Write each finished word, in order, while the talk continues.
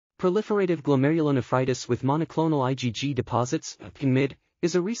Proliferative glomerulonephritis with monoclonal IgG deposits, PMID,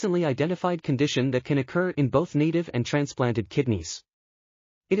 is a recently identified condition that can occur in both native and transplanted kidneys.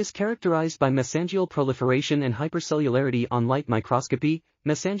 It is characterized by mesangial proliferation and hypercellularity on light microscopy,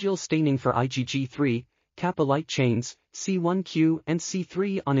 mesangial staining for IgG3, kappa light chains, C1q and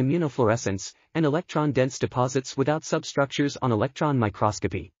C3 on immunofluorescence, and electron-dense deposits without substructures on electron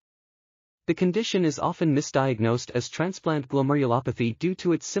microscopy. The condition is often misdiagnosed as transplant glomerulopathy due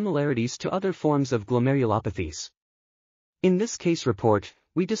to its similarities to other forms of glomerulopathies. In this case report,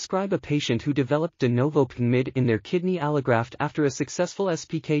 we describe a patient who developed de novo PMID in their kidney allograft after a successful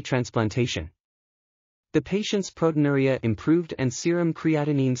SPK transplantation. The patient's proteinuria improved and serum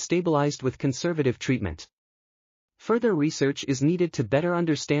creatinine stabilized with conservative treatment. Further research is needed to better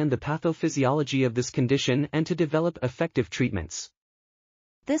understand the pathophysiology of this condition and to develop effective treatments.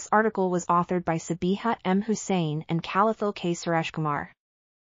 This article was authored by Sabiha M. Hussain and Kalathil K. Sureshkumar.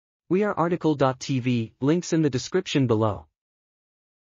 We are RTCLTV, links in the description below.